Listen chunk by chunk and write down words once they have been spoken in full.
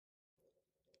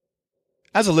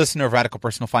As a listener of Radical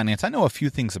Personal Finance, I know a few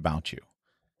things about you.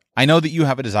 I know that you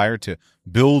have a desire to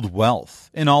build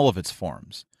wealth in all of its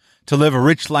forms, to live a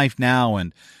rich life now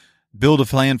and build a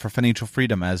plan for financial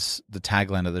freedom, as the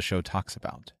tagline of the show talks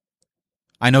about.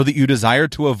 I know that you desire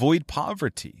to avoid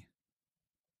poverty.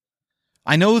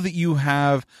 I know that you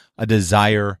have a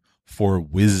desire for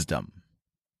wisdom.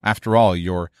 After all,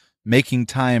 you're making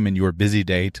time in your busy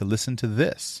day to listen to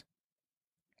this.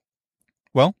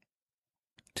 Well,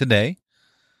 today,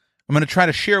 I'm going to try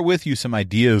to share with you some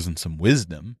ideas and some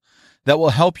wisdom that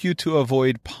will help you to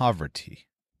avoid poverty.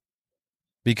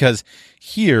 Because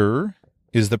here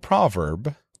is the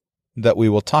proverb that we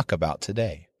will talk about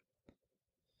today.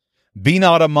 Be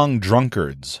not among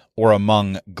drunkards or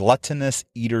among gluttonous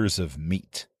eaters of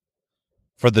meat,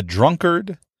 for the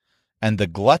drunkard and the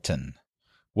glutton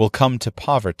will come to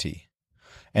poverty,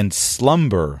 and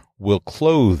slumber will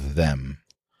clothe them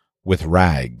with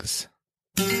rags.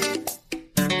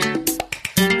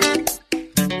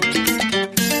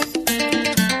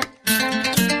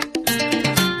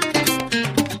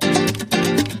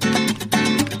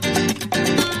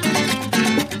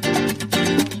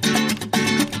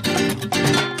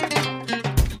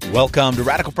 Welcome to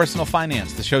Radical Personal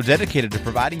Finance, the show dedicated to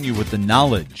providing you with the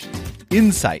knowledge,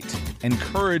 insight,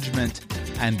 encouragement,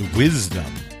 and wisdom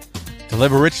to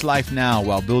live a rich life now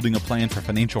while building a plan for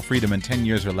financial freedom in 10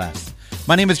 years or less.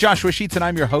 My name is Joshua Sheets, and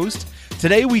I'm your host.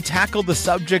 Today we tackle the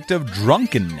subject of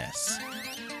drunkenness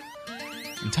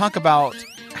and talk about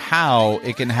how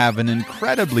it can have an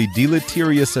incredibly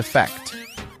deleterious effect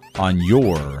on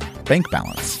your bank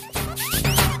balance.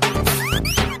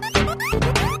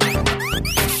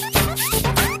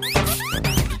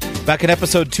 Back in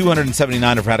episode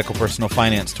 279 of Radical Personal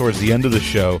Finance, towards the end of the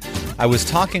show, I was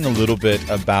talking a little bit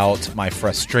about my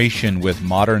frustration with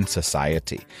modern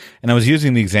society. And I was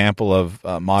using the example of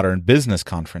modern business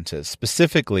conferences,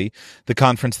 specifically the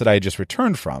conference that I had just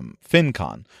returned from,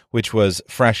 FinCon, which was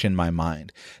fresh in my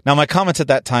mind. Now, my comments at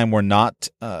that time were not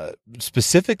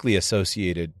specifically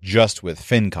associated just with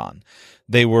FinCon.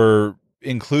 They were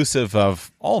inclusive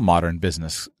of all modern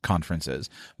business conferences,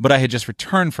 but I had just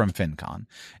returned from FinCon,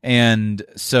 and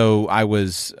so I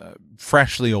was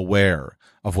freshly aware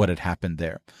of what had happened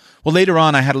there. Well, later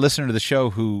on, I had a listener to the show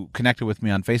who connected with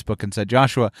me on Facebook and said,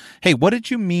 Joshua, hey, what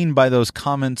did you mean by those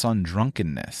comments on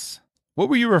drunkenness? What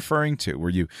were you referring to?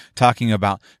 Were you talking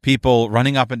about people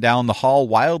running up and down the hall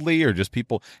wildly, or just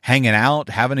people hanging out,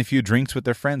 having a few drinks with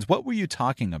their friends? What were you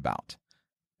talking about?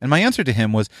 And my answer to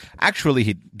him was, actually,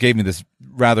 he gave me this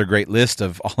rather great list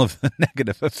of all of the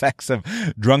negative effects of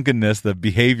drunkenness, the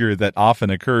behavior that often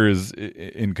occurs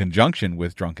in conjunction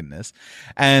with drunkenness.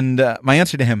 And my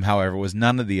answer to him, however, was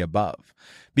none of the above.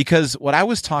 Because what I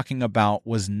was talking about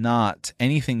was not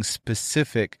anything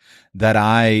specific that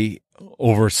I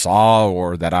oversaw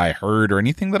or that I heard or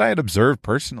anything that I had observed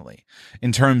personally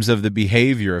in terms of the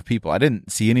behavior of people. I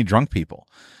didn't see any drunk people.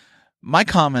 My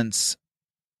comments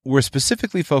were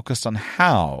specifically focused on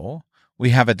how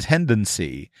we have a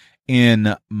tendency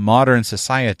in modern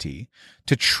society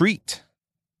to treat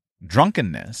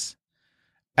drunkenness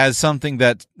as something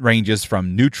that ranges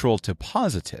from neutral to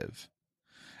positive.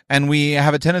 And we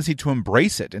have a tendency to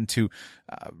embrace it and to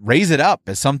raise it up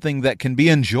as something that can be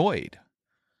enjoyed.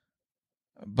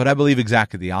 But I believe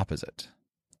exactly the opposite.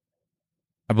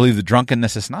 I believe the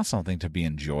drunkenness is not something to be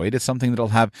enjoyed. It's something that'll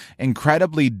have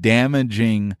incredibly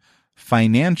damaging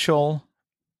financial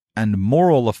and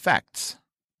moral effects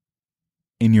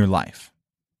in your life.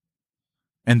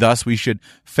 And thus we should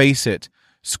face it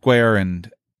square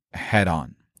and head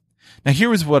on. Now,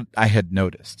 here is what I had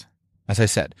noticed. As I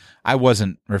said, I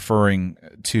wasn't referring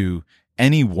to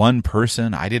any one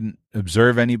person. I didn't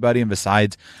observe anybody. And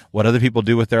besides, what other people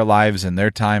do with their lives and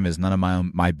their time is none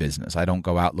of my business. I don't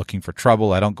go out looking for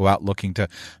trouble. I don't go out looking to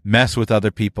mess with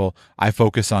other people. I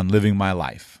focus on living my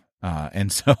life.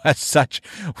 And so as such,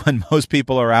 when most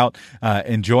people are out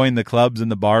enjoying the clubs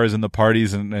and the bars and the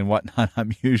parties and whatnot,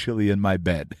 I'm usually in my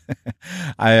bed.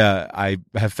 I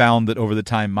have found that over the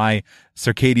time, my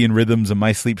circadian rhythms and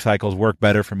my sleep cycles work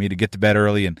better for me to get to bed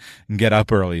early and get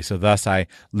up early. So thus I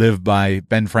live by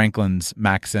Ben Franklin's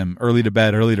maxim, early to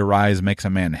bed, early to rise makes a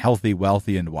man healthy,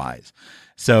 wealthy, and wise.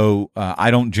 So I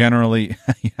don't generally,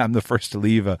 I'm the first to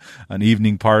leave an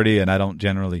evening party, and I don't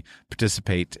generally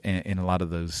participate in a lot of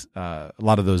those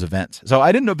events. So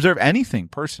I didn't observe anything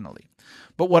personally.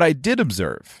 But what I did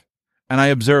observe, and I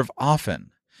observe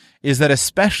often, is that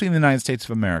especially in the United States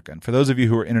of America, and for those of you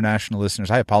who are international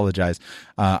listeners, I apologize.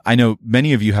 I know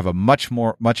many of you have a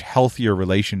much healthier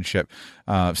relationship.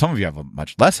 Some of you have a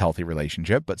much less healthy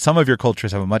relationship, but some of your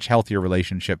cultures have a much healthier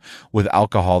relationship with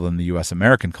alcohol than the U.S.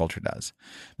 American culture does.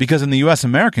 Because in the U.S.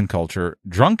 American culture,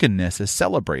 drunkenness is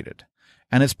celebrated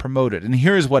and it's promoted. And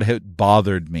here's what had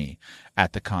bothered me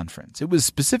at the conference. It was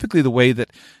specifically the way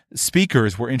that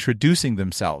speakers were introducing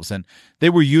themselves, and they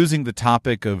were using the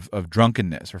topic of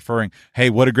drunkenness, referring, hey,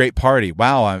 what a great party.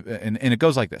 Wow. And it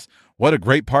goes like this. What a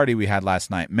great party we had last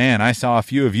night. Man, I saw a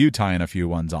few of you tying a few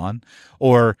ones on.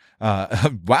 Or,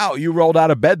 wow, you rolled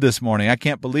out of bed this morning. I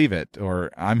can't believe it.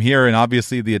 Or I'm here, and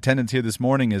obviously the attendance here this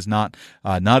morning is not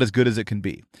as good as it can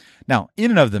be. Now, in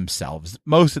and of themselves,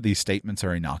 most of these statements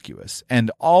are innocuous,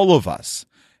 and all of us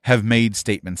have made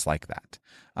statements like that.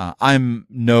 I'm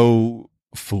no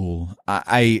fool.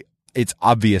 It's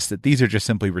obvious that these are just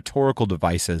simply rhetorical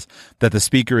devices that the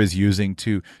speaker is using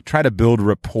to try to build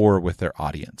rapport with their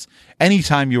audience.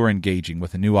 Anytime you're engaging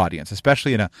with a new audience,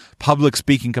 especially in a public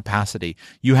speaking capacity,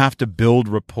 you have to build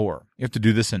rapport. You have to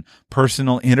do this in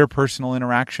interpersonal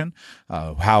interaction.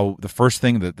 How the first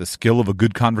thing, the skill of a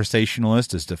good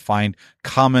conversationalist is to find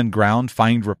common ground,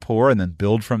 find rapport, and then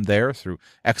build from there through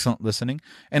excellent listening.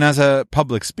 And as a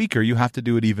public speaker, you have to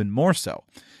do it even more so.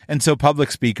 And so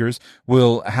public speakers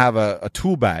will have a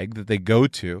tool bag that they go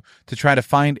to try to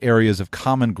find areas of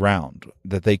common ground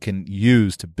that they can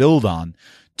use to build on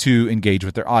to engage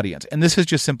with their audience. And this is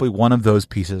just simply one of those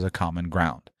pieces of common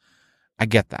ground. I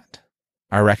get that.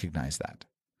 I recognize that.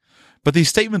 But these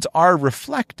statements are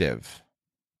reflective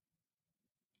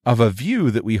of a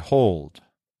view that we hold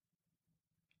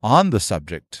on the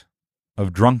subject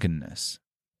of drunkenness.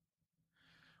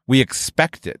 We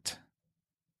expect it.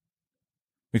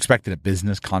 We expect it at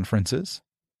business conferences.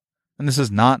 And this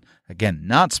is not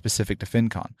specific to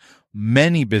FinCon.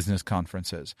 Many business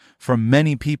conferences for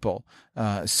many people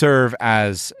serve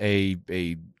as a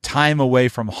time away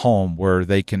from home where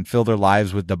they can fill their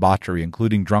lives with debauchery,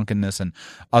 including drunkenness and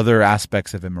other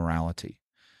aspects of immorality.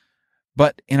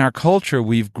 But in our culture,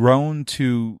 we've grown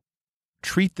to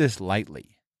treat this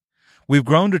lightly. We've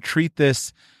grown to treat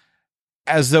this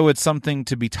as though it's something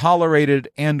to be tolerated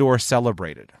and or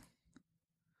celebrated.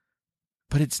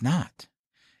 But it's not.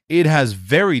 It has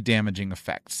very damaging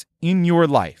effects in your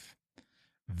life,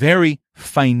 very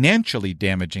financially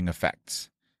damaging effects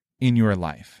in your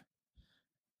life,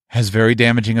 has very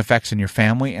damaging effects in your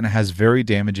family, and it has very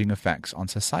damaging effects on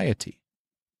society.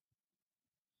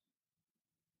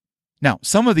 Now,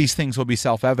 some of these things will be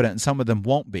self-evident and some of them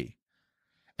won't be.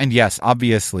 And yes,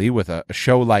 obviously, with a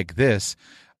show like this,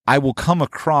 I will come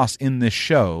across in this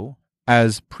show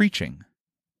as preaching,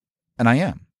 and I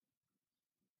am.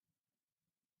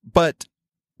 But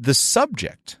the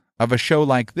subject of a show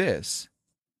like this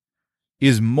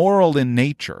is moral in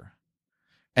nature,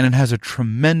 and it has a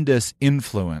tremendous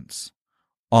influence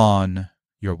on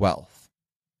your wealth.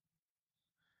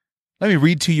 Let me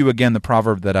read to you again the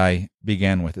proverb that I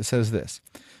began with. It says this: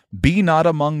 "Be not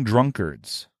among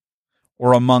drunkards,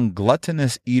 or among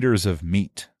gluttonous eaters of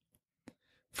meat,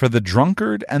 for the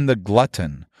drunkard and the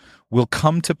glutton will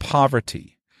come to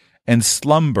poverty, and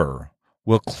slumber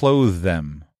will clothe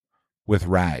them with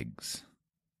rags."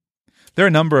 There are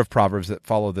a number of proverbs that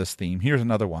follow this theme. Here's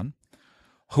another one.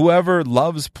 "Whoever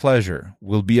loves pleasure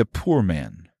will be a poor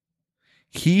man.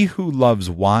 He who loves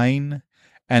wine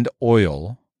and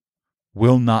oil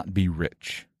will not be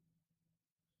rich."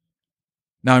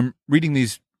 Now, I'm reading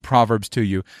these proverbs to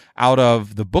you out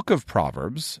of the book of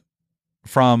Proverbs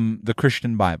from the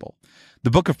Christian Bible.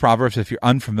 The book of Proverbs, if you're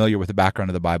unfamiliar with the background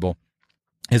of the Bible,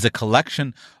 is a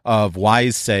collection of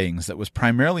wise sayings that was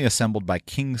primarily assembled by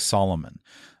King Solomon.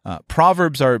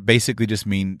 Proverbs are basically just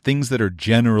mean things that are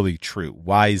generally true,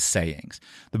 wise sayings.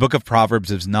 The book of Proverbs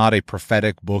is not a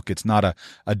prophetic book. It's not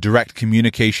a direct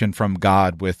communication from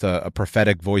God with a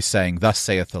prophetic voice saying, "Thus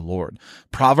saith the Lord."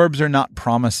 Proverbs are not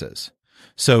promises.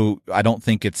 So I don't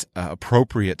think it's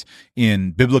appropriate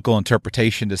in biblical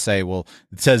interpretation to say, well,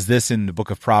 it says this in the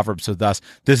book of Proverbs, so thus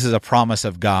this is a promise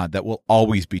of God that will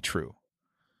always be true.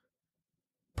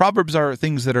 Proverbs are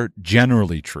things that are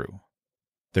generally true.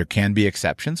 There can be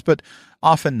exceptions, but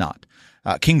often not.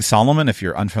 King Solomon, if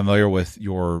you're unfamiliar with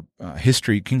your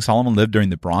history, King Solomon lived during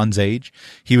the Bronze Age.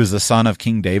 He was the son of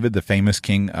King David, the famous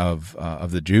king of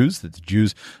the Jews, that the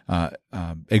Jews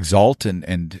exalt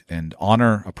and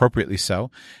honor appropriately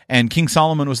so. And King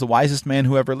Solomon was the wisest man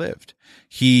who ever lived.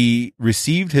 He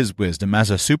received his wisdom as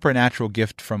a supernatural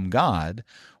gift from God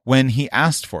when he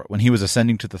asked for it. When he was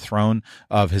ascending to the throne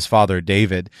of his father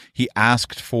David, he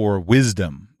asked for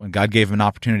wisdom When God gave him an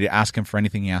opportunity to ask him for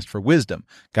anything, he asked for wisdom.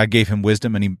 God gave him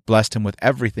wisdom and he blessed him with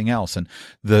everything else. And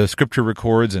the scripture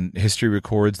records and history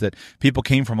records that people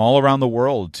came from all around the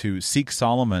world to seek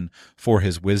Solomon for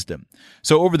his wisdom.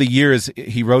 So over the years,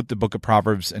 he wrote the book of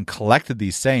Proverbs and collected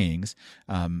these sayings.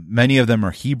 Many of them are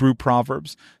Hebrew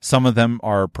proverbs. Some of them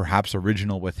are perhaps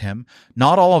original with him.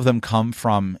 Not all of them come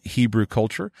from Hebrew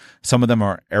culture. Some of them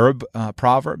are Arab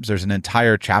proverbs. There's an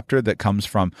entire chapter that comes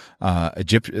from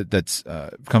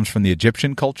comes from the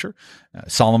Egyptian culture.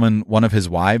 Solomon, one of his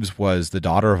wives, was the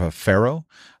daughter of a pharaoh.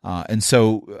 And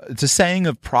so it's a saying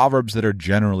of proverbs that are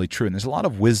generally true. And there's a lot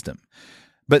of wisdom.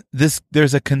 But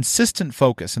there's a consistent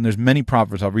focus, and there's many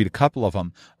proverbs, I'll read a couple of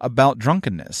them, about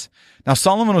drunkenness. Now,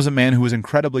 Solomon was a man who was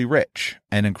incredibly rich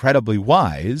and incredibly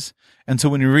wise. And so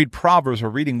when we read Proverbs, we're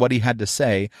reading what he had to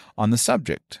say on the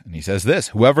subject. And he says this: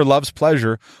 whoever loves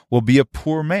pleasure will be a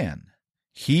poor man.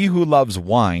 He who loves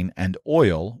wine and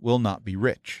oil will not be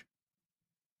rich.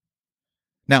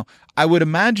 Now, I would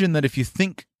imagine that if you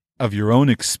think of your own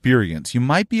experience, you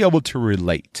might be able to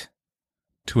relate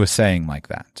to a saying like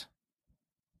that.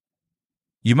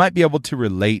 You might be able to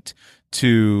relate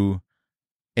to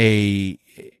the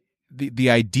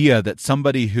idea that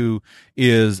somebody who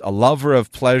is a lover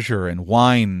of pleasure and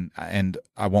wine, and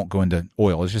I won't go into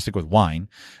oil, let's just stick with wine,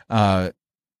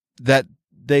 that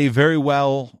they very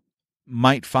well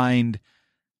might find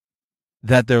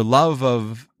that their love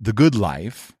of the good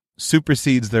life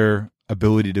supersedes their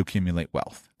ability to accumulate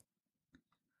wealth.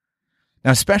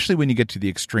 Now, especially when you get to the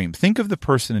extreme, think of the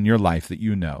person in your life that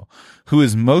you know who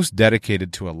is most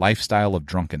dedicated to a lifestyle of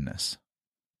drunkenness.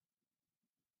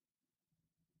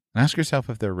 And ask yourself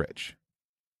if they're rich.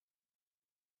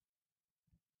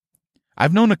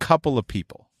 I've known a couple of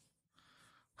people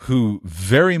who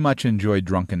very much enjoyed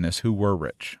drunkenness who were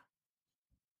rich.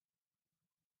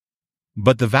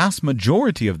 But the vast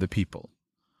majority of the people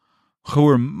who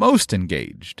are most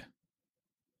engaged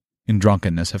in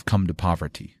drunkenness have come to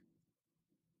poverty.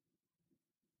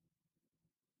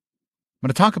 I'm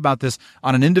going to talk about this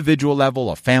on an individual level,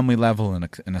 a family level,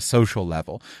 and a social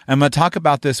level. I'm going to talk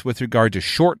about this with regard to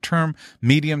short-term,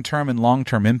 medium-term, and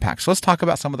long-term impacts. So let's talk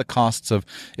about some of the costs of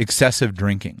excessive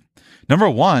drinking. Number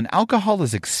one, alcohol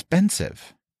is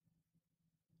expensive.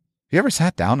 Have you ever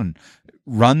sat down and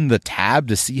run the tab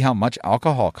to see how much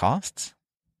alcohol costs?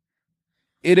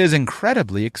 It is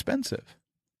incredibly expensive.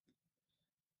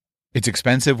 It's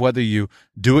expensive whether you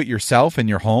do it yourself in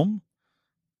your home.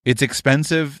 It's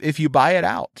expensive if you buy it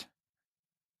out.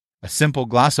 A simple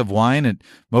glass of wine at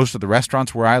most of the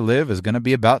restaurants where I live is going to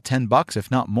be about $10, if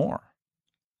not more.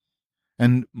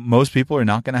 And most people are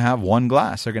not going to have one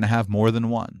glass. They're going to have more than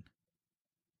one.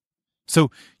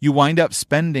 So you wind up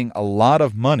spending a lot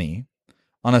of money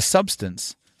on a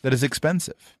substance that is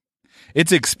expensive.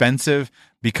 It's expensive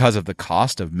because of the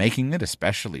cost of making it,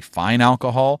 especially fine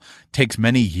alcohol. It takes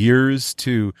many years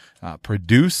to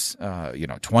produce,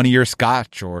 20-year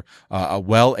Scotch or a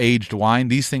well-aged wine.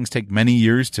 These things take many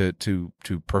years to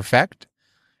perfect.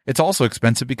 It's also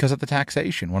expensive because of the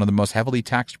taxation, one of the most heavily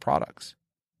taxed products.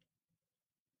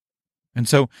 And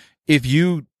so if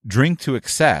you drink to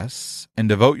excess and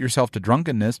devote yourself to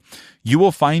drunkenness, you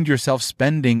will find yourself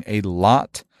spending a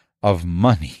lot of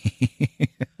money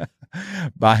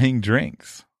buying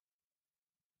drinks.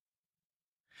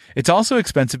 It's also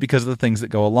expensive because of the things that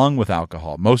go along with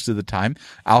alcohol. Most of the time,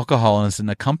 alcohol is an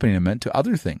accompaniment to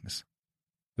other things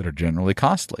that are generally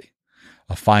costly.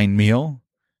 A fine meal,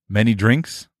 many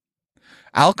drinks.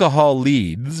 Alcohol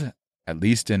leads, at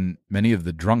least in many of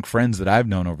the drunk friends that I've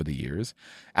known over the years,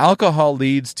 alcohol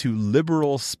leads to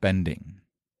liberal spending.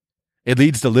 It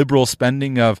leads to liberal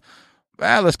spending of,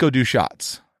 let's go do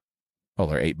shots. Well,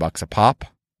 they're $8 a pop.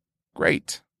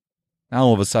 Great. Now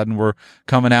all of a sudden we're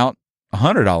coming out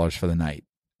 $100 for the night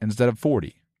instead of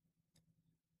 $40.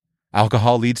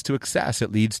 Alcohol leads to excess.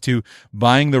 It leads to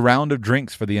buying the round of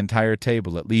drinks for the entire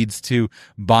table. It leads to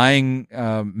buying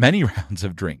many rounds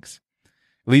of drinks.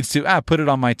 It leads to, put it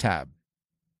on my tab.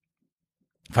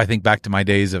 If I think back to my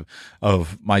days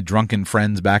of my drunken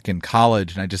friends back in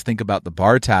college, and I just think about the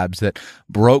bar tabs that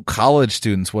broke college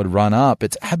students would run up,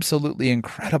 it's absolutely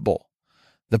incredible.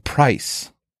 The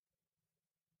price.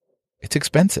 It's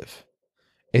expensive.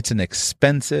 It's an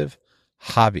expensive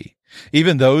hobby.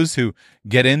 Even those who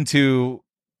get into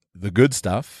the good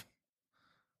stuff,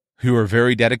 who are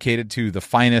very dedicated to the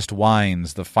finest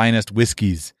wines, the finest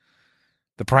whiskeys,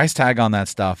 the price tag on that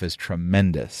stuff is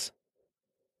tremendous.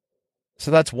 So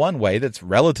that's one way that's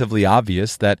relatively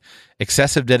obvious that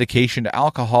excessive dedication to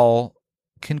alcohol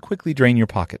can quickly drain your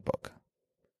pocketbook.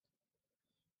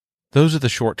 Those are the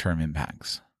short-term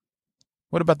impacts.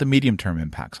 What about the medium-term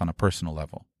impacts on a personal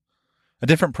level? A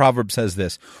different proverb says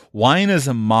this: wine is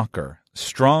a mocker,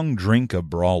 strong drink a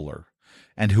brawler,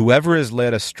 and whoever is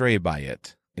led astray by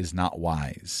it is not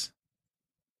wise.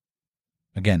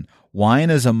 Again, wine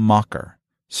is a mocker,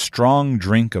 strong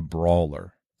drink a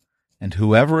brawler, and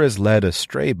whoever is led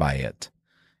astray by it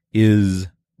is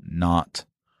not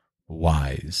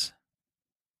wise.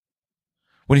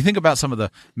 When you think about some of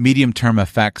the medium-term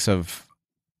effects of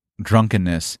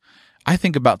drunkenness, I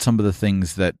think about some of the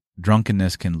things that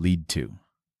drunkenness can lead to.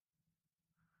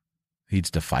 It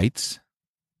leads to fights.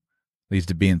 It leads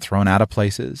to being thrown out of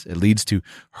places. It leads to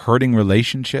hurting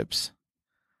relationships.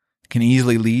 It can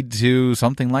easily lead to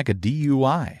something like a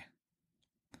DUI.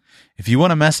 If you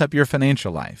want to mess up your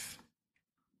financial life,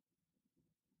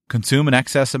 consume an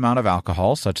excess amount of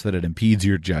alcohol such that it impedes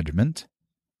your judgment,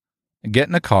 get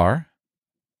in a car,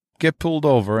 get pulled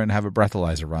over, and have a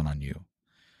breathalyzer run on you.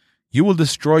 You will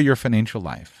destroy your financial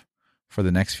life for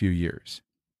the next few years.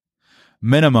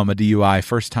 Minimum a DUI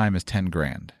first time is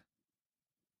 $10,000.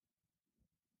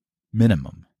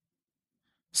 Minimum.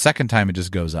 Second time it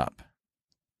just goes up.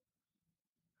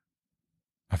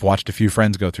 I've watched a few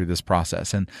friends go through this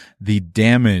process, and the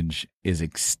damage is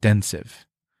extensive.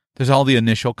 There's all the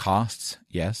initial costs,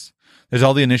 yes. There's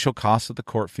all the initial costs of the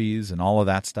court fees and all of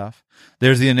that stuff.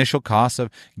 There's the initial costs of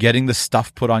getting the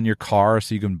stuff put on your car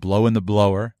so you can blow in the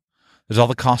blower. There's all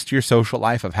the cost to your social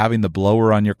life of having the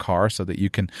blower on your car so that you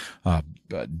can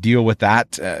deal with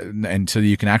that and so that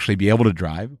you can actually be able to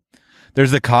drive.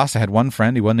 There's the cost. I had one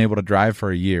friend, he wasn't able to drive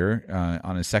for a year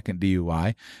on his second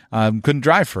DUI. Couldn't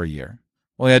drive for a year.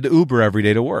 Well, he had to Uber every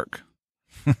day to work.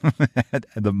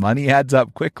 The money adds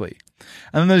up quickly.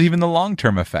 And then there's even the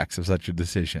long-term effects of such a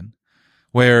decision,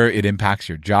 where it impacts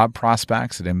your job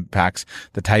prospects, it impacts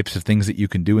the types of things that you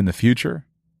can do in the future,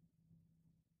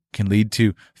 can lead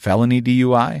to felony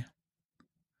DUI,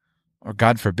 or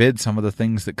God forbid, some of the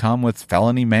things that come with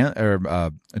felony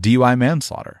DUI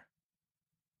manslaughter.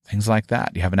 Things like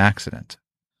that. You have an accident.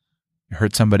 You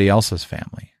hurt somebody else's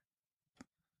family.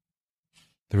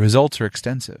 The results are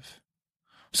extensive.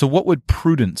 So what would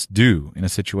prudence do in a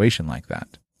situation like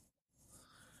that?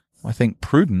 Well, I think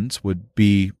prudence would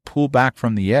be pull back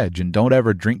from the edge and don't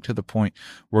ever drink to the point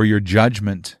where your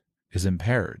judgment is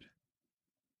impaired.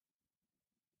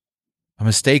 A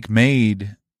mistake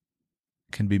made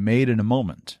can be made in a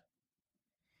moment,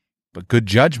 but good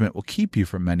judgment will keep you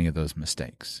from many of those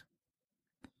mistakes.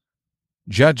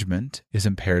 Judgment is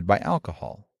impaired by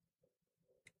alcohol.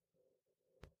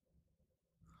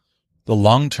 The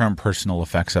long-term personal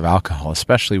effects of alcohol,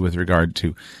 especially with regard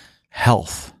to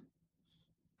health,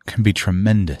 can be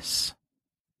tremendous.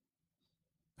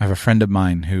 I have a friend of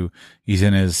mine who he's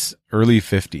in his early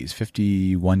 50s,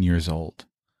 51 years old.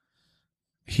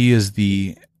 He is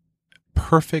the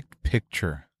perfect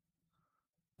picture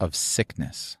of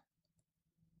sickness.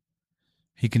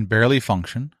 He can barely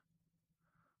function.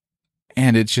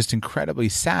 And it's just incredibly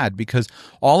sad because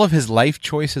all of his life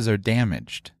choices are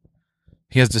damaged.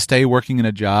 He has to stay working in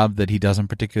a job that he doesn't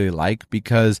particularly like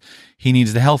because he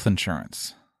needs the health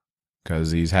insurance,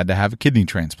 because he's had to have a kidney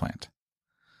transplant,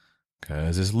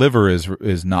 because his liver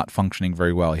is not functioning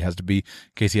very well. He has to be, in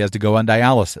case he has to go on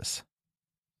dialysis.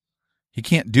 He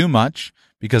can't do much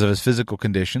because of his physical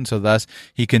condition, so thus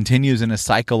he continues in a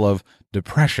cycle of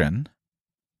depression,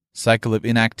 cycle of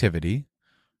inactivity,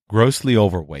 grossly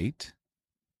overweight.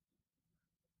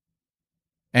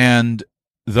 And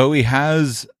though he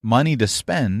has money to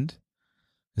spend,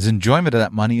 his enjoyment of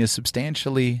that money is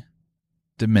substantially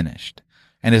diminished.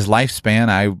 And his lifespan,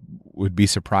 I would be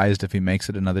surprised if he makes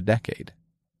it another decade.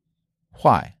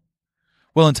 Why?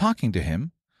 Well, in talking to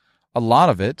him, a lot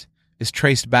of it is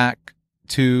traced back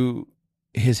to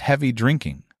his heavy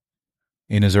drinking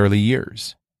in his early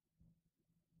years.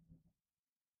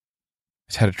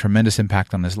 It's had a tremendous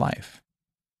impact on his life.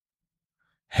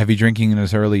 Heavy drinking in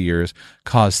his early years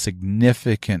caused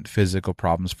significant physical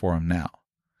problems for him now.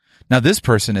 Now, this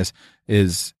person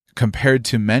is compared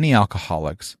to many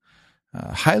alcoholics,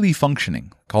 highly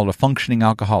functioning, called a functioning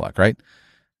alcoholic, right?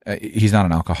 He's not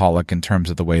an alcoholic in terms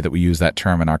of the way that we use that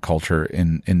term in our culture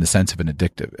in the sense of an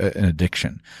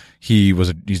addiction.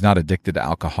 He's not addicted to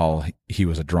alcohol. He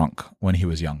was a drunk when he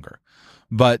was younger.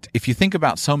 But if you think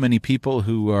about so many people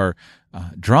who are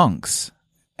drunks,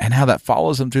 and how that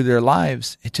follows them through their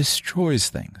lives, it destroys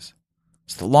things.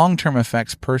 So the long-term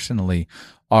effects personally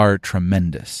are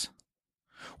tremendous.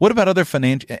 What about other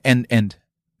financial and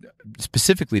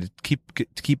specifically to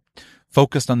keep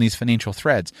focused on these financial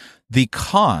threads? The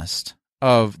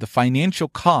financial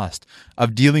cost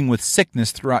of dealing with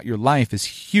sickness throughout your life is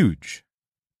huge.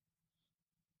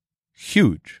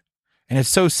 Huge. And it's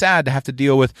so sad to have to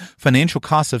deal with financial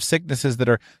costs of sicknesses that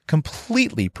are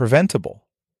completely preventable.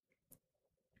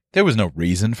 There was no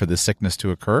reason for this sickness to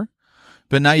occur,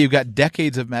 but now you've got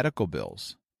decades of medical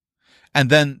bills. And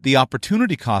then the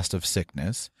opportunity cost of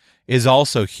sickness is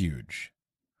also huge.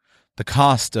 The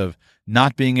cost of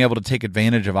not being able to take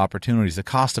advantage of opportunities, the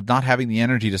cost of not having the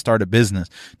energy to start a business,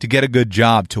 to get a good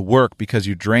job, to work because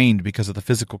you're drained because of the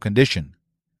physical condition.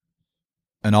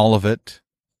 And all of it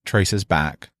traces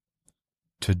back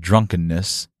to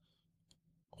drunkenness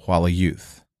while a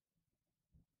youth.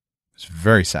 It's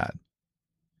very sad.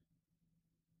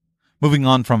 Moving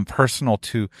on from personal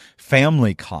to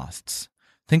family costs.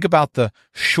 Think about the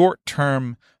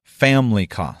short-term family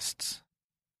costs.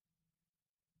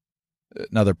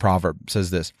 Another proverb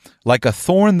says this, like a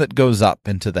thorn that goes up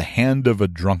into the hand of a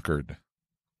drunkard.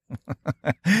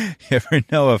 You ever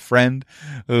know a friend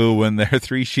who, when they're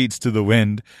 3 sheets to the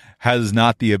wind, has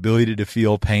not the ability to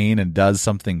feel pain and does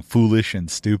something foolish and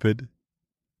stupid?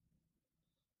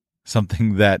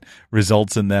 Something that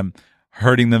results in them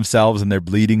hurting themselves and they're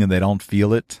bleeding and they don't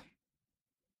feel it?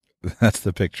 That's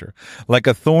the picture. Like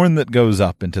a thorn that goes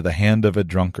up into the hand of a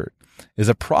drunkard is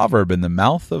a proverb in the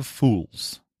mouth of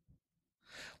fools.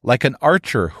 Like an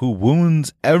archer who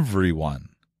wounds everyone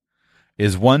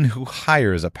is one who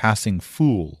hires a passing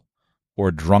fool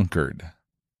or drunkard.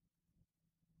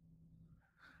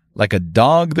 Like a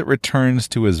dog that returns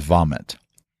to his vomit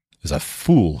is a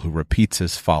fool who repeats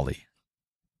his folly.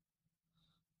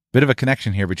 Bit of a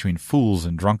connection here between fools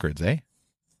and drunkards, eh?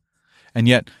 And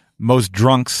yet, most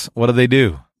drunks, what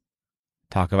do?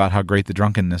 Talk about how great the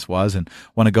drunkenness was and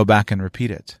want to go back and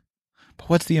repeat it. But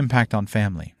what's the impact on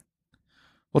family?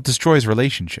 Well, it destroys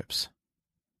relationships.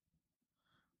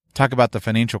 Talk about the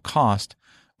financial cost.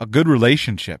 A good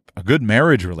relationship, a good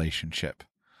marriage relationship,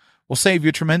 will save you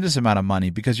a tremendous amount of money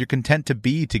because you're content to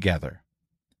be together.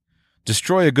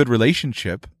 Destroy a good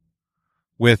relationship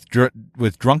with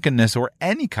drunkenness or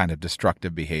any kind of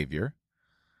destructive behavior,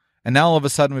 and now all of a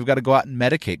sudden we've got to go out and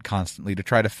medicate constantly to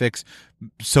try to fix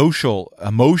social,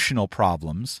 emotional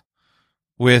problems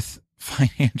with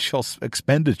financial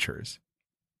expenditures.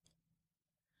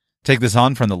 Take this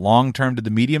on from the long term to the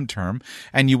medium term,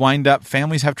 and you wind up,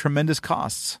 families have tremendous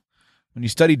costs. When you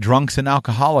study drunks and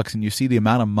alcoholics and you see the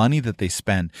amount of money that they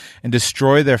spend and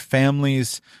destroy their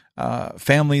family's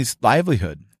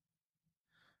livelihood.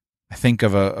 I think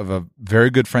of a very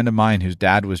good friend of mine whose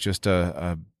dad was just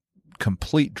a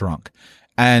complete drunk.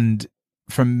 And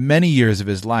for many years of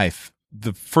his life,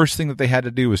 the first thing that they had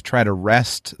to do was try to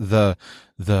wrest the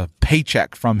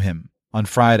paycheck from him on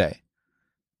Friday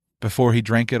before he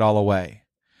drank it all away.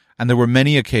 And there were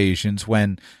many occasions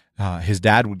when his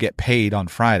dad would get paid on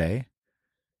Friday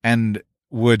and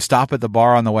would stop at the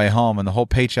bar on the way home, and the whole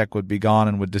paycheck would be gone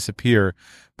and would disappear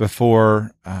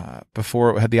before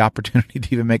it had the opportunity to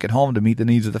even make it home to meet the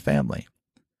needs of the family.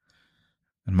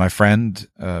 And my friend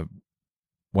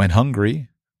went hungry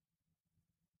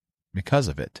because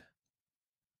of it.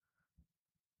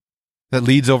 That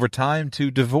leads over time to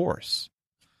divorce.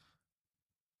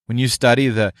 When you study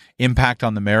the impact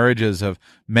on the marriages of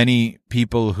many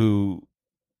people who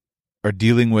are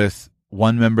dealing with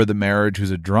one member of the marriage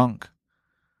who's a drunk,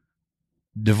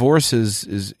 divorce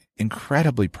is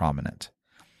incredibly prominent.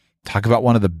 Talk about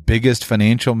one of the biggest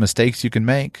financial mistakes you can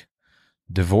make.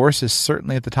 Divorce is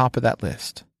certainly at the top of that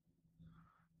list.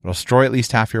 It'll destroy at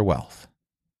least half your wealth.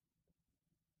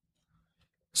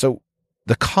 So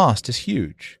the cost is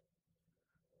huge.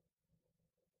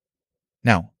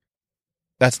 Now,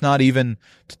 that's not even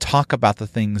to talk about the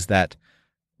things that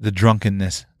the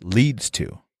drunkenness leads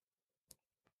to.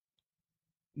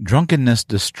 Drunkenness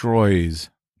destroys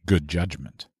good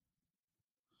judgment.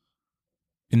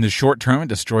 In the short term, it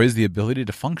destroys the ability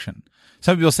to function.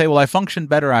 Some people say, well, I function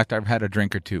better after I've had a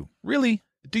drink or two. Really?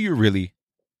 Do you really?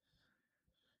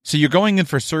 So you're going in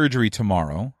for surgery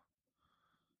tomorrow.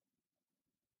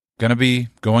 Going to be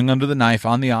going under the knife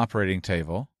on the operating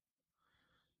table.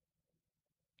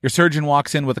 Your surgeon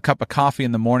walks in with a cup of coffee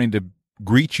in the morning to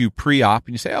greet you pre-op,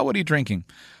 and you say, oh, what are you drinking?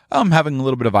 Oh, I'm having a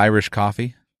little bit of Irish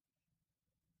coffee.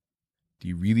 Do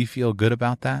you really feel good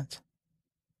about that?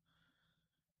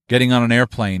 Getting on an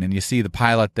airplane and you see the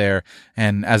pilot there,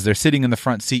 and as they're sitting in the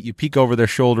front seat, you peek over their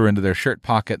shoulder into their shirt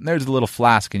pocket, and there's a little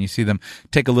flask, and you see them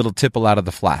take a little tipple out of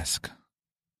the flask.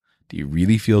 Do you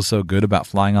really feel so good about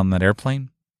flying on that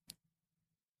airplane?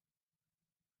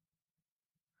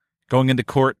 Going into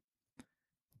court,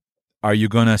 are you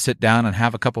going to sit down and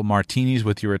have a couple martinis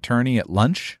with your attorney at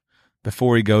lunch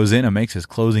before he goes in and makes his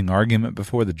closing argument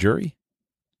before the jury?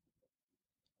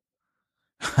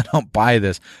 I don't buy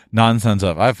this nonsense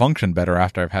of, I function better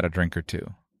after I've had a drink or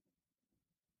two.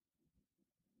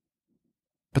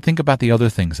 But think about the other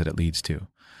things that it leads to.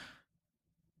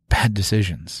 Bad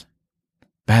decisions,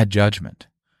 bad judgment.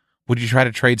 Would you try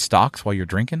to trade stocks while you're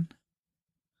drinking?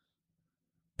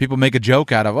 People make a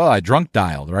joke out of, I drunk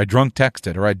dialed, or I drunk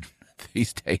texted, or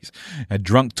these days, I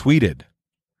drunk tweeted.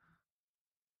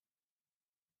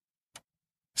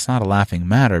 It's not a laughing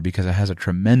matter because it has a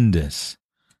tremendous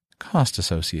cost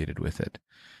associated with it.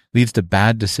 Leads to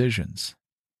bad decisions.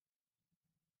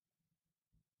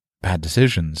 Bad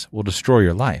decisions will destroy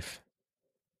your life.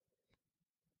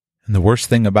 And the worst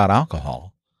thing about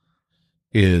alcohol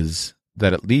is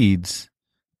that it leads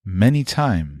many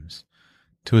times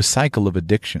to a cycle of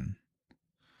addiction.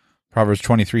 Proverbs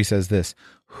 23 says this,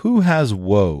 "Who has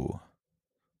woe?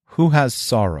 Who has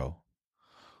sorrow?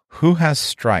 Who has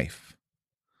strife?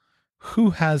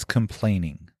 Who has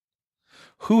complaining?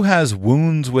 Who has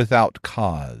wounds without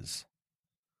cause?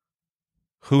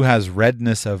 Who has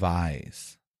redness of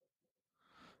eyes?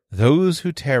 Those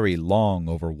who tarry long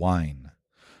over wine,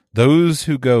 those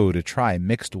who go to try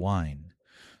mixed wine.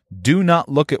 Do not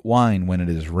look at wine when it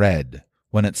is red,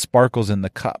 when it sparkles in the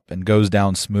cup and goes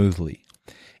down smoothly.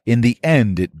 In the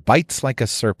end it bites like a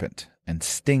serpent and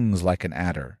stings like an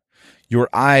adder. Your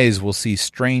eyes will see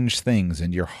strange things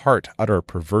and your heart utter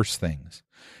perverse things.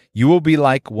 You will be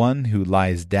like one who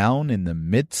lies down in the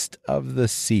midst of the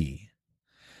sea,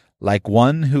 like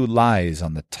one who lies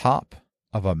on the top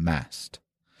of a mast.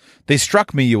 They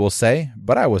struck me, you will say,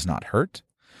 but I was not hurt.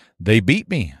 They beat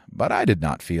me, but I did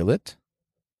not feel it.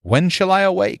 When shall I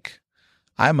awake?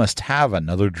 I must have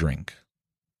another drink."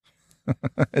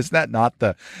 Is that not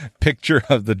the picture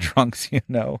of the drunks you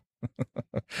know?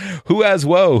 Who has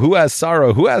woe? Who has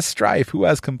sorrow? Who has strife? Who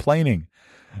has complaining?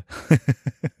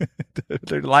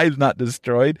 Their lives not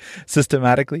destroyed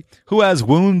systematically. Who has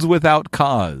wounds without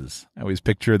cause? I always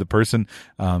picture the person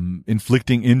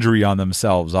inflicting injury on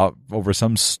themselves over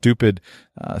some stupid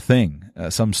thing,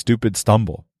 some stupid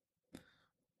stumble.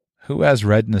 Who has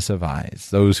redness of eyes?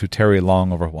 Those who tarry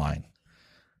long over wine.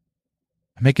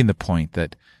 I'm making the point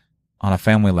that on a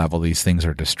family level, these things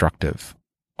are destructive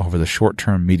over the short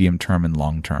term, medium term, and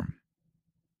long term.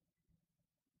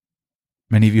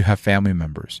 Many of you have family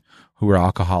members who are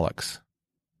alcoholics.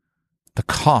 The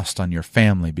cost on your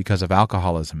family because of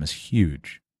alcoholism is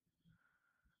huge.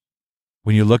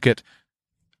 When you look at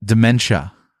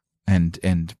dementia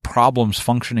and problems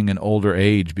functioning in older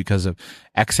age because of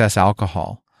excess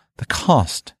alcohol, the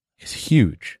cost is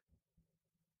huge.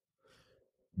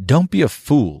 Don't be a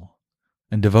fool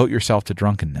and devote yourself to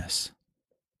drunkenness.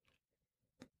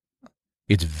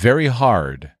 It's very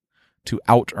hard to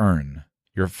out-earn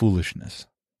your foolishness.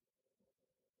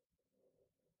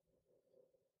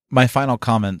 My final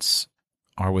comments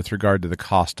are with regard to the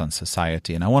cost on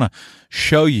society, and I want to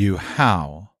show you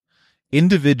how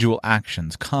individual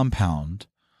actions compound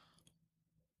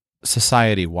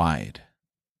society-wide.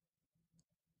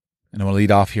 And I want to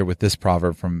lead off here with this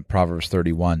proverb from Proverbs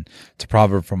 31. It's a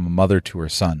proverb from a mother to her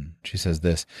son. She says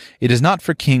this, "It is not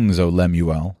for kings, O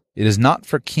Lemuel, it is not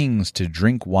for kings to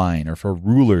drink wine or for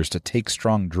rulers to take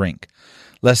strong drink,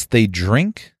 lest they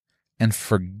drink and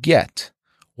forget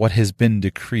what has been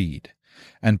decreed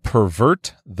and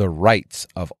pervert the rights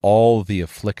of all the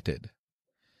afflicted."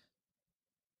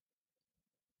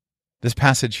 This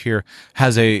passage here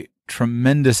has a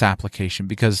tremendous application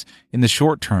because in the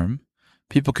short term,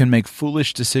 people can make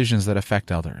foolish decisions that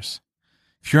affect others.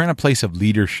 If you're in a place of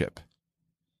leadership,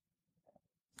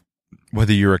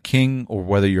 whether you're a king or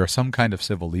whether you're some kind of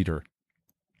civil leader,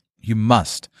 you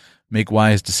must make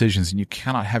wise decisions and you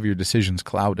cannot have your decisions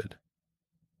clouded.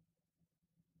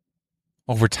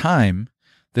 Over time,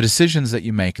 the decisions that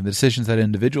you make and the decisions that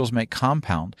individuals make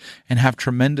compound and have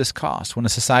tremendous cost. When a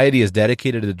society is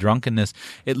dedicated to drunkenness,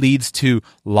 it leads to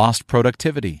lost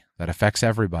productivity that affects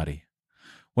everybody.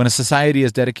 When a society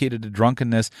is dedicated to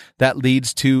drunkenness, that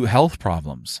leads to health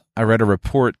problems. I read a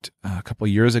report a couple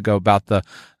of years ago about the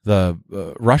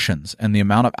Russians and the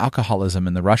amount of alcoholism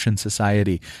in the Russian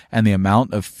society and the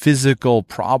amount of physical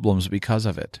problems because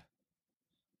of it.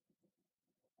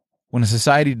 When a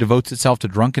society devotes itself to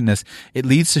drunkenness, it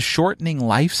leads to shortening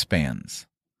lifespans.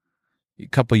 A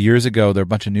couple of years ago, there were a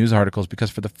bunch of news articles because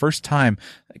for the first time,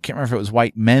 I can't remember if it was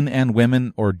white men and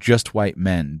women or just white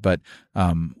men, but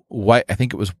I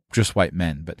think it was just white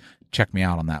men, but check me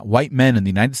out on that. White men in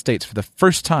the United States for the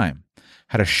first time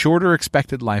had a shorter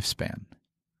expected lifespan.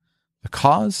 The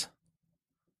cause?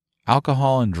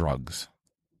 Alcohol and drugs.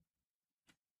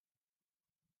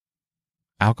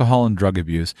 Alcohol and drug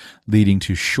abuse leading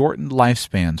to shortened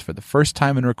lifespans for the first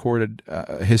time in recorded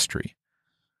history,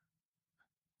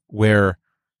 where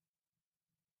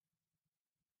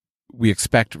we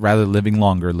expect rather living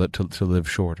longer to live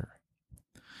shorter.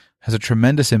 has a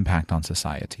tremendous impact on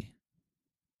society.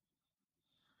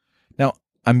 Now,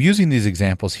 I'm using these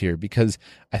examples here because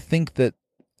I think that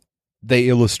they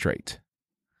illustrate.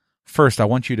 First, I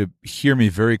want you to hear me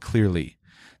very clearly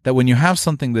that when you have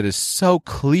something that is so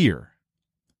clear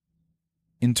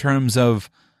in terms of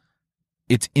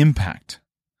its impact,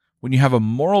 when you have a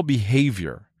moral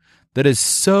behavior that is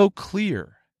so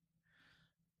clear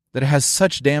that it has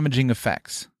such damaging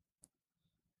effects,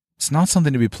 it's not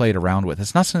something to be played around with.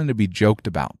 It's not something to be joked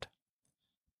about.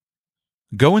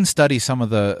 Go and study some of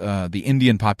the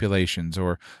Indian populations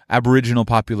or Aboriginal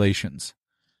populations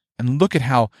and look at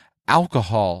how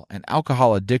alcohol and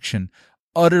alcohol addiction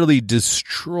utterly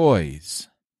destroys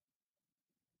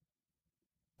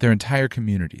their entire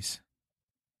communities.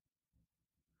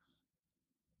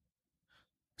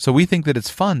 So we think that it's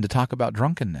fun to talk about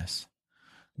drunkenness.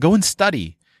 Go and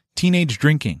study teenage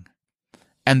drinking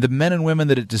and the men and women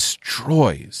that it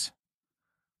destroys.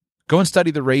 Go and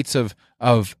study the rates of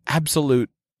absolute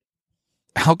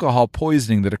alcohol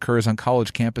poisoning that occurs on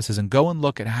college campuses, and go and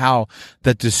look at how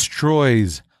that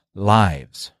destroys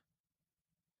lives.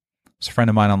 There's a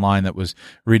friend of mine online that was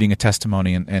reading a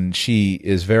testimony, and she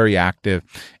is very active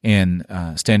in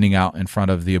standing out in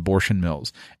front of the abortion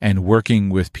mills and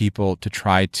working with people to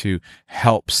try to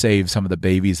help save some of the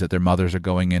babies that their mothers are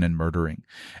going in and murdering.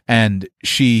 And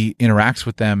she interacts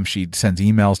with them. She sends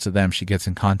emails to them. She gets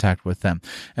in contact with them.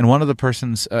 And one of the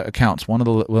person's accounts, one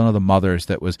of the mothers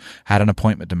that had an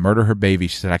appointment to murder her baby,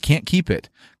 she said, "I can't keep it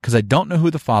because I don't know who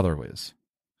the father was."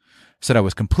 Said, "I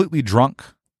was completely drunk.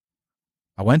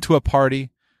 I went to a party. It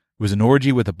was an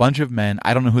orgy with a bunch of men.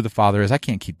 I don't know who the father is. I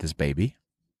can't keep this baby."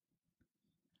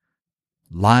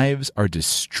 Lives are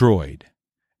destroyed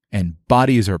and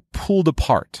bodies are pulled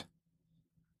apart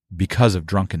because of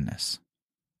drunkenness.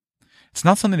 It's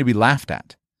not something to be laughed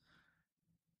at.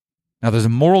 Now, there's a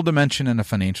moral dimension and a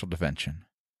financial dimension.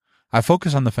 I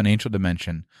focus on the financial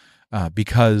dimension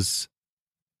because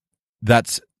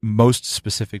that's most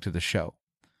specific to the show.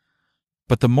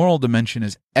 But the moral dimension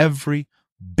is every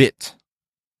bit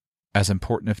as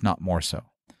important, if not more so.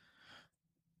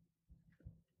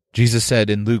 Jesus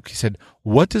said in Luke, he said,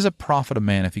 "What does it profit a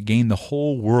man if he gain the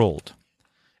whole world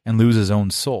and lose his own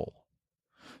soul?"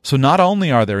 So not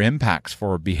only are there impacts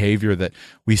for behavior that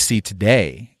we see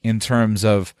today in terms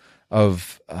of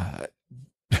the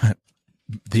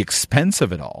expense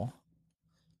of it all,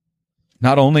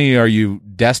 not only are you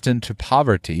destined to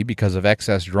poverty because of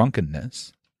excess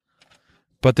drunkenness,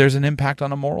 but there's an impact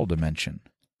on a moral dimension.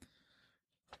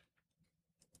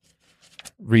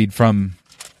 Read from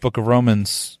Book of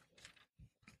Romans.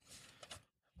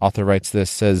 Author writes this,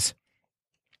 says,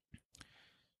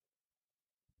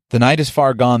 "The night is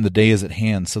far gone, the day is at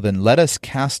hand. So then let us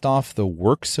cast off the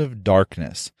works of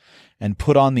darkness and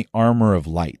put on the armor of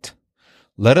light.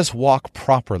 Let us walk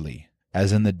properly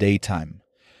as in the daytime,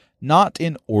 not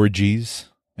in orgies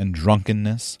and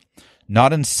drunkenness,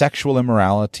 not in sexual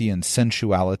immorality and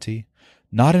sensuality,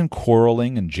 not in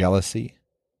quarreling and jealousy,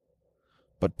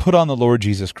 but put on the Lord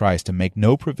Jesus Christ and make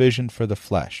no provision for the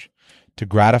flesh to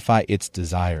gratify its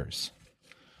desires."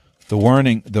 The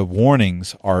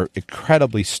warnings are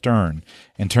incredibly stern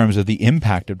in terms of the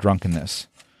impact of drunkenness.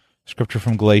 Scripture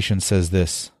from Galatians says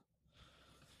this,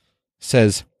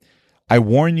 says, "I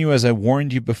warn you as I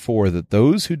warned you before that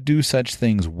those who do such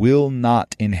things will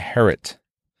not inherit."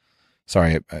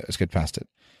 Sorry, I skipped past it.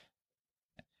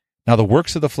 "Now the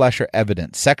works of the flesh are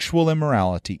evident: sexual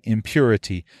immorality,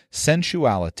 impurity,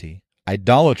 sensuality,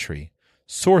 idolatry,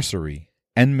 sorcery,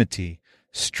 enmity,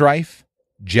 strife,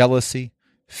 jealousy,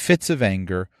 fits of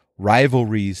anger,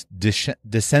 rivalries,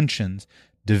 dissensions,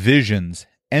 divisions,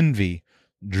 envy,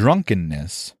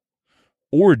 drunkenness,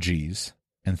 orgies,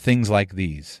 and things like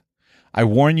these. I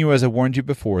warn you as I warned you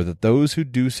before that those who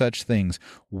do such things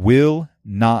will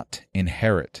not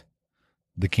inherit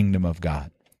the kingdom of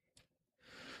God."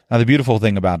 Now, the beautiful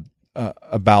thing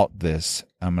about this,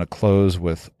 I'm going to close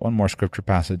with one more scripture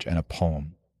passage and a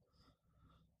poem,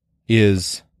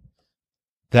 is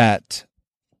that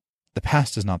the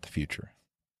past is not the future.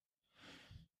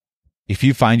 If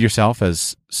you find yourself,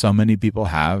 as so many people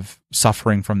have,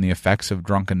 suffering from the effects of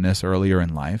drunkenness earlier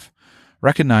in life,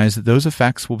 recognize that those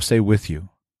effects will stay with you.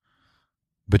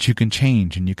 But you can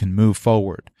change and you can move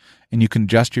forward and you can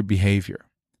adjust your behavior.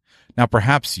 Now,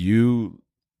 perhaps you,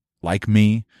 like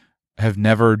me, have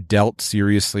never dealt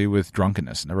seriously with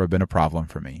drunkenness, never been a problem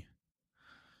for me.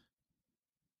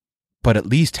 But at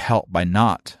least help by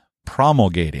not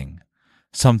promulgating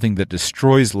something that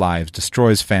destroys lives,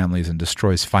 destroys families, and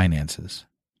destroys finances.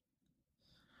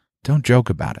 Don't joke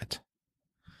about it.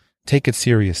 Take it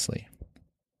seriously.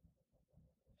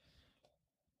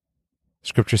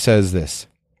 Scripture says this,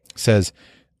 says,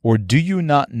 "Or do you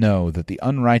not know that the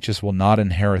unrighteous will not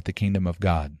inherit the kingdom of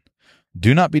God?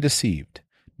 Do not be deceived.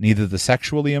 Neither the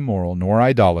sexually immoral, nor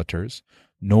idolaters,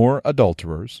 nor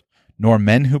adulterers, nor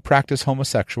men who practice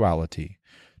homosexuality,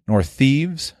 nor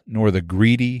thieves, nor the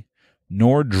greedy,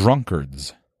 nor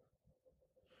drunkards,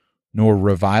 nor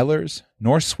revilers,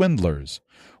 nor swindlers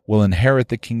will inherit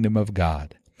the kingdom of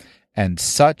God. And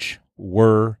such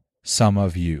were some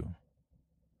of you.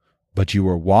 But you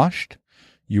were washed,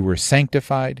 you were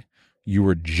sanctified, you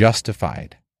were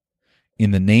justified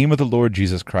in the name of the Lord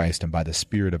Jesus Christ and by the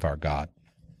Spirit of our God."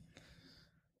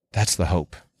 That's the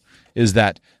hope, is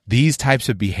that these types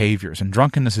of behaviors, and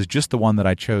drunkenness is just the one that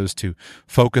I chose to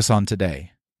focus on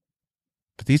today,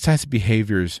 but these types of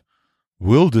behaviors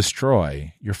will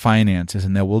destroy your finances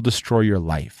and they will destroy your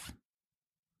life.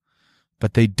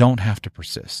 But they don't have to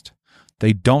persist.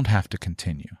 They don't have to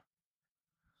continue.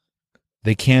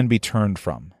 They can be turned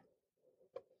from.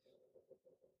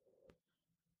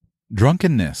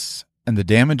 Drunkenness and the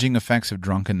damaging effects of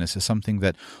drunkenness is something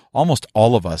that almost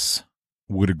all of us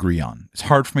would agree on. It's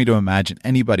hard for me to imagine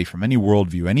anybody from any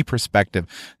worldview, any perspective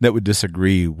that would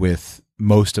disagree with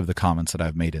most of the comments that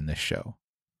I've made in this show.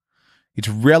 It's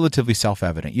relatively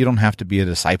self-evident. You don't have to be a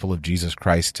disciple of Jesus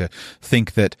Christ to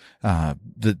think that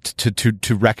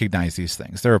to recognize these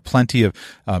things. There are plenty of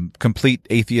complete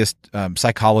atheist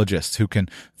psychologists who can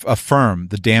affirm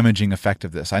the damaging effect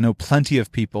of this. I know plenty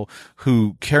of people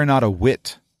who care not a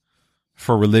whit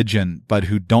for religion, but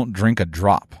who don't drink a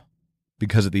drop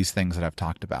because of these things that I've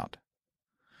talked about.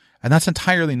 And that's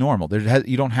entirely normal.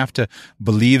 You don't have to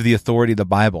believe the authority of the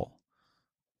Bible.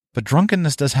 But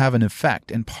drunkenness does have an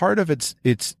effect, and part of its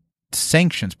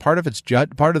sanctions, part of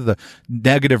the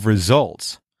negative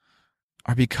results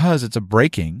are because it's a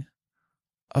breaking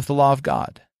of the law of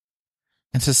God.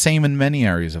 It's the same in many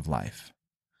areas of life.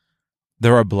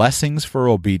 There are blessings for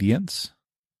obedience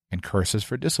and curses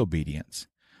for disobedience,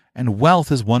 and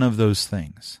wealth is one of those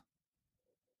things.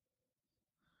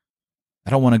 I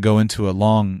don't want to go into a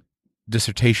long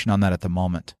dissertation on that at the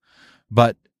moment,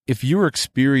 but if you're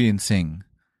experiencing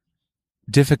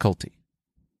difficulty,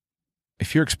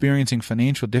 if you're experiencing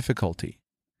financial difficulty,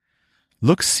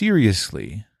 look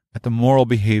seriously at the moral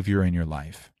behavior in your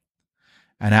life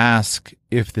and ask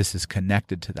if this is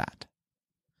connected to that.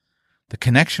 The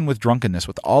connection with drunkenness,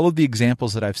 with all of the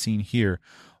examples that I've seen here,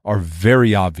 are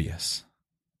very obvious.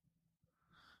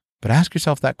 But ask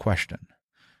yourself that question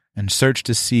and search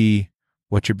to see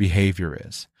what your behavior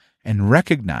is, and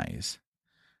recognize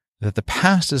that the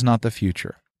past is not the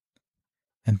future,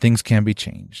 and things can be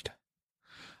changed.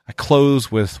 I close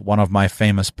with one of my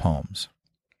famous poems.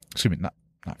 Excuse me,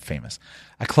 not famous.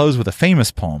 I close with a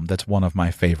famous poem that's one of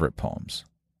my favorite poems.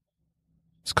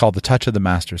 It's called The Touch of the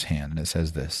Master's Hand, and it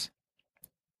says this: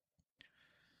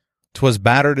 "'Twas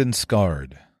battered and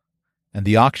scarred, and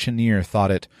the auctioneer thought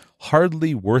it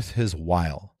hardly worth his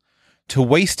while to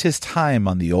waste his time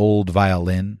on the old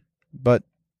violin, but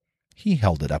he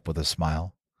held it up with a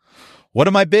smile. 'What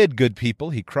am I bid, good people?'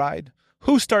 he cried.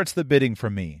 'Who starts the bidding for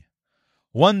me?'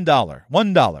 $1,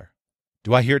 $1.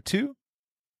 Do I hear two?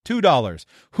 $2.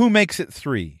 Who makes it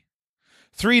three?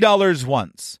 $3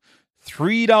 once,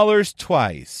 $3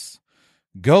 twice.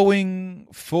 Going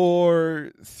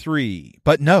for $3.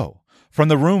 But no, from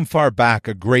the room far back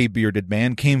a gray-bearded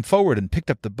man came forward and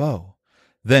picked up the bow.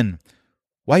 Then,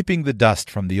 wiping the dust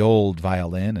from the old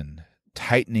violin and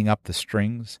tightening up the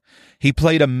strings, he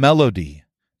played a melody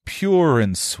pure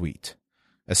and sweet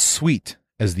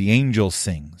as the angel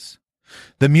sings.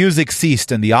 The music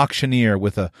ceased, and the auctioneer,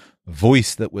 with a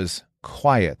voice that was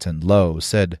quiet and low,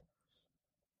 said,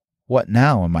 'What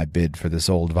now am I bid for this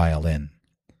old violin?'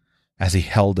 as he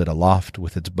held it aloft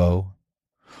with its bow.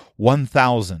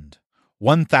 1,000,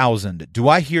 1,000, do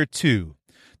I hear two?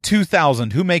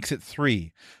 2,000, who makes it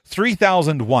three?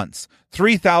 3,000 once,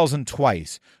 3,000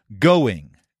 twice.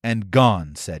 Going and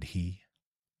gone, said he.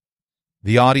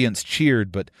 The audience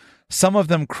cheered, but some of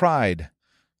them cried,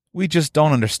 'We just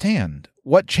don't understand.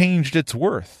 What changed its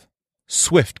worth?'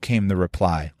 Swift came the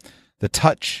reply, the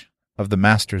touch of the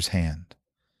master's hand.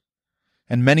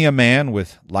 And many a man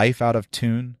with life out of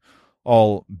tune,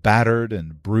 all battered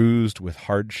and bruised with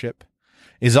hardship,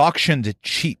 is auctioned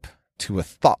cheap to a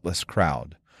thoughtless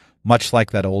crowd, much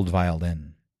like that old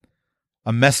violin.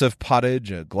 A mess of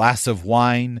pottage, a glass of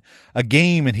wine, a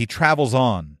game, and he travels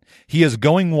on. He is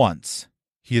going once,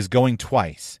 he is going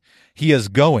twice, he is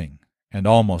going and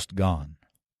almost gone.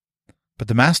 But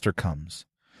the master comes,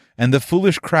 and the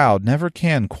foolish crowd never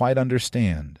can quite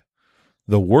understand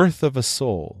the worth of a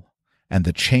soul and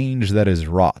the change that is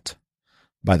wrought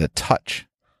by the touch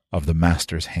of the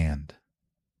master's hand."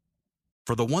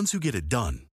 For the ones who get it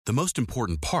done, the most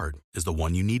important part is the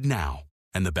one you need now.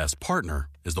 And the best partner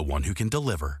is the one who can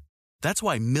deliver. That's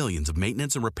why millions of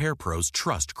maintenance and repair pros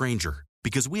trust Grainger,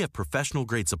 because we have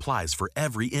professional-grade supplies for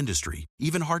every industry,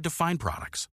 even hard-to-find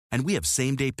products. And we have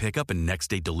same-day pickup and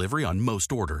next-day delivery on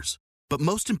most orders. But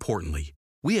most importantly,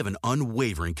 we have an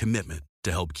unwavering commitment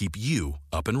to help keep you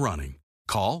up and running.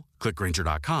 Call, click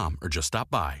Grainger.com, or just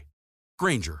stop by.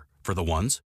 Grainger, for the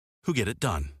ones who get it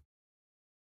done.